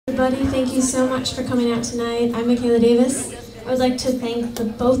everybody. Thank you so much for coming out tonight. I'm Mikaela Davis. I would like to thank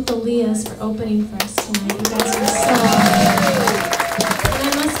both the Leahs for opening for us tonight. You guys are so awesome. And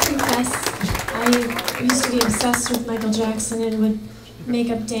I must confess, I used to be obsessed with Michael Jackson and would make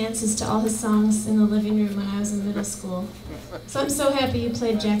up dances to all his songs in the living room when I was in middle school. So I'm so happy you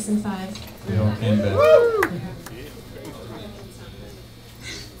played Jackson 5. We all came back.